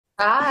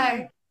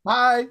Hi.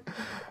 Hi,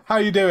 how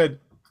you doing?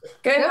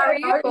 Good. Good. How are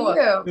How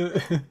are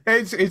you?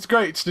 It's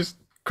great. It's just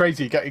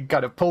crazy getting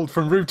kind of pulled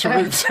from room to you?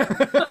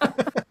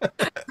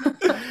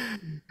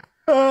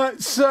 room.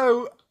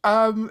 So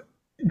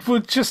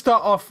we'll just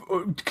start off.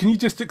 Can you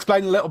just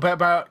explain a little bit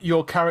about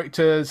your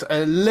characters?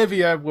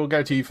 Olivia, we'll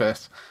go to you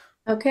first.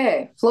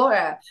 Okay,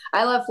 Flora.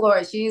 I love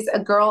Flora. She's a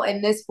girl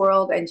in this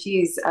world, and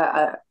she's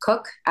a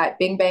cook at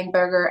Bing Bang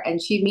Burger,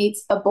 and she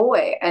meets a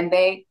boy, and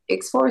they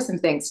explore some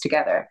things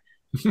together.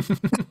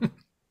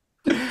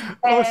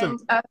 Awesome.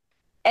 And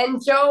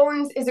and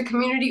Jones is a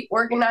community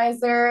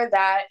organizer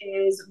that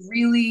is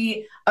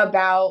really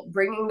about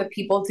bringing the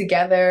people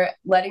together,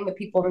 letting the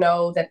people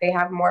know that they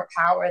have more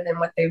power than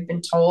what they've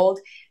been told,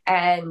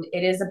 and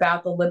it is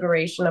about the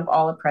liberation of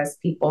all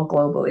oppressed people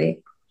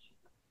globally.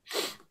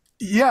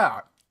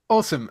 Yeah,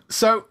 awesome.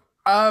 So,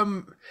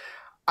 going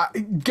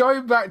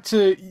back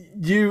to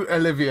you,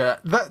 Olivia,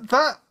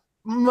 that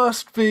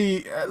must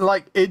be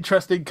like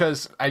interesting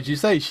because, as you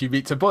say, she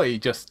meets a boy. He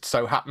just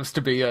so happens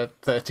to be a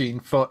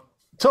 13-foot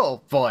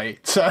tall boy.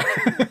 So,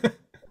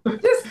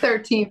 Just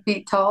 13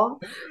 feet tall.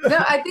 No,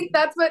 I think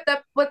that's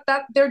what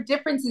their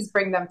differences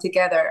bring them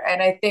together.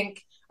 And I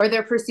think or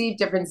their perceived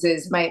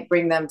differences might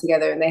bring them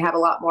together and they have a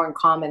lot more in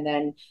common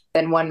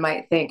than one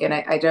might think. And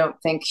I don't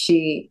think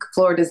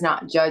Flora does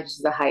not judge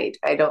the height.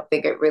 I don't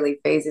think it really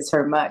phases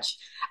her much.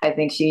 I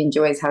think she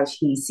enjoys how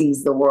she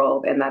sees the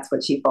world and that's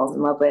what she falls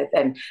in love with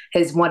and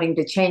is wanting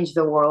to change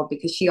the world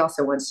because she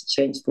also wants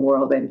to change the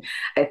world. And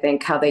I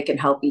think how they can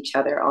help each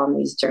other on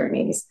these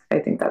journeys. I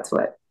think that's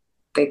what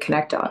they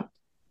connect on.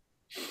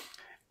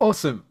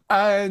 awesome.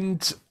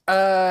 And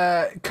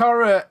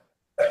Cara,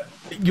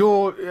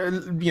 your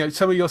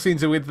some of your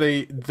scenes are with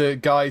the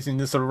guys in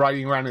the sort of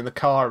riding around in the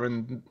car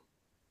and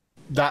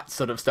that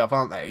sort of stuff,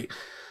 aren't they?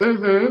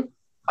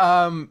 Mm-hmm.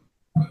 Um,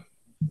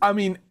 I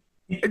mean,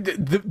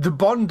 the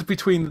bond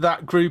between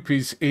that group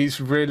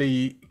is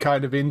really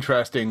kind of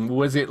interesting.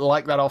 Was it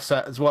like that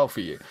offset as well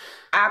for you?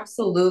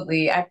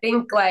 Absolutely. I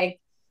think like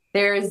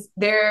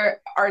there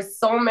are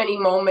so many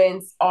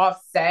moments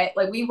offset.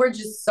 Like we were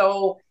just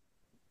so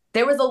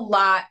there was a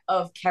lot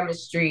of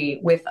chemistry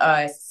with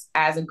us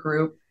as a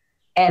group.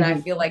 And I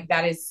Mhm. feel like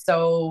that is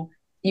so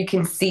you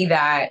can see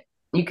that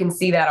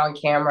on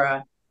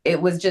camera.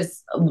 It was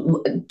just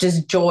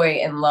joy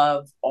and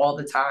love all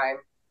the time.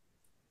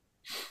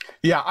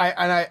 Yeah,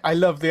 I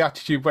love the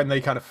attitude when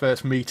they kind of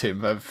first meet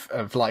him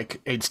of like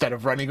instead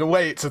of running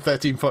away, it's a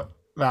 13-foot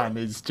man.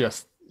 Is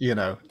just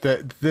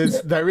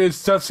there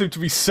is does seem to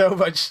be so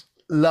much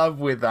love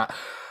with that.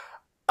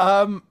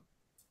 Um,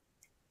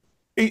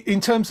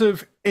 in terms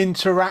of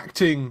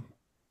interacting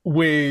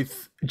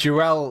with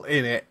Jharrel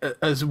in it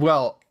as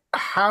well,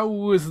 how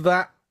was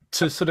that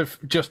to sort of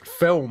just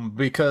film?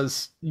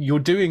 Because you're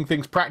doing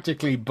things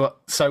practically, but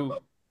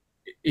so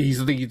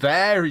is he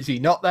there? Is he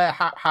not there?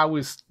 How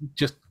is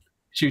just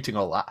shooting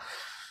all that?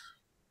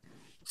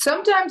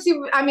 Sometimes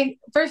I mean,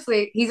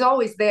 firstly, he's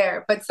always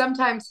there, but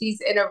sometimes he's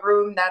in a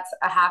room that's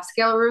a half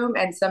scale room,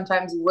 and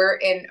sometimes we're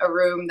in a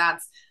room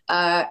that's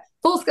a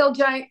full scale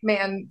giant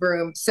man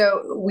room.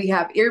 So we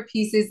have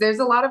earpieces. There's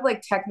a lot of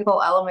like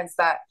technical elements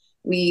that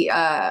we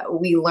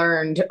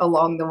learned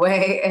along the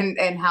way,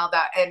 and how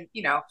that, and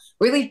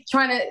really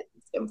trying to.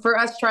 For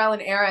us, trial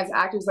and error as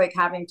actors, like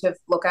having to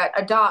look at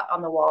a dot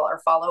on the wall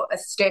or follow a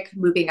stick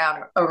moving out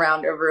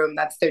around a room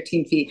that's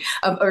 13 feet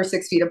or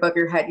 6 feet above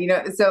your head.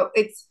 So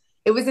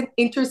it was an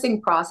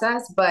interesting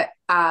process, but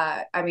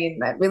I mean,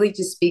 that really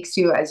just speaks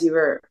to, as you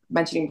were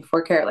mentioning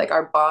before, Kara, like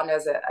our bond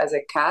as a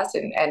cast,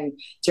 and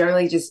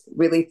generally just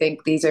really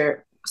think these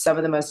are some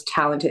of the most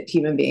talented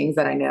human beings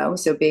that I know.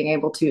 So being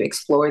able to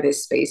explore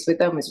this space with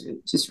them was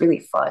just really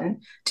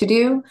fun to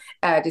do,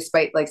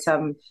 despite like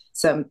some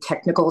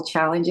technical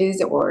challenges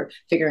or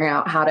figuring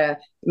out how to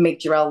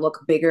make Jharrel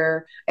look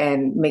bigger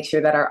and make sure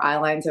that our eye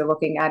lines are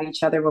looking at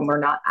each other when we're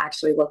not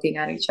actually looking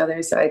at each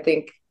other. So I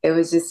think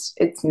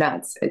it's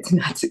nuts. It's a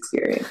nuts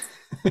experience.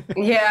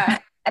 Yeah.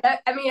 And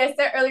I mean, I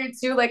said earlier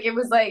too, like it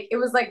was like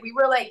we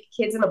were like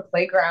kids in a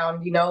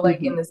playground,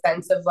 like in Mhm. the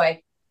sense of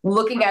like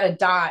looking at a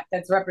dot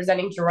that's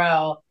representing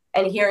Jarrell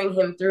and hearing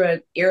him through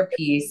an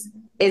earpiece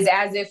is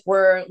as if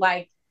we're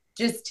like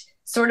just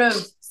sort of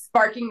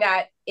sparking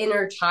that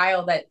inner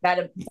child,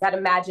 that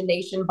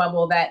imagination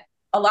bubble that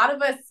a lot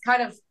of us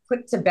kind of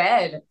put to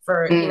bed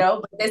for,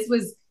 Mm. but this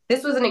was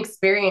an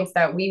experience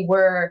that we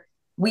were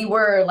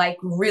like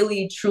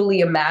really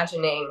truly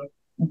imagining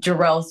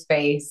Jarrell's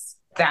face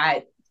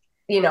that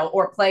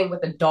or playing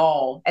with a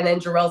doll, and then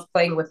Jarrell's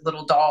playing with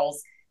little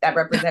dolls that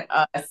represent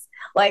us.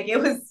 Like it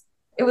was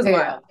Yeah.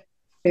 wild.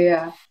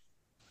 Yeah.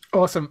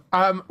 Awesome.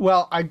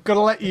 Well, I gotta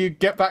let you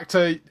get back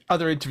to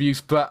other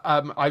interviews, but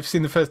I've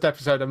seen the first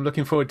episode. I'm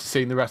looking forward to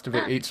seeing the rest of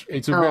it.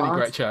 It's a really Oh,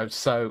 great show.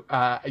 So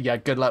yeah,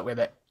 good luck with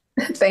it.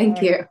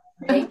 thank you.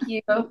 Thank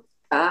you.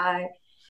 Bye.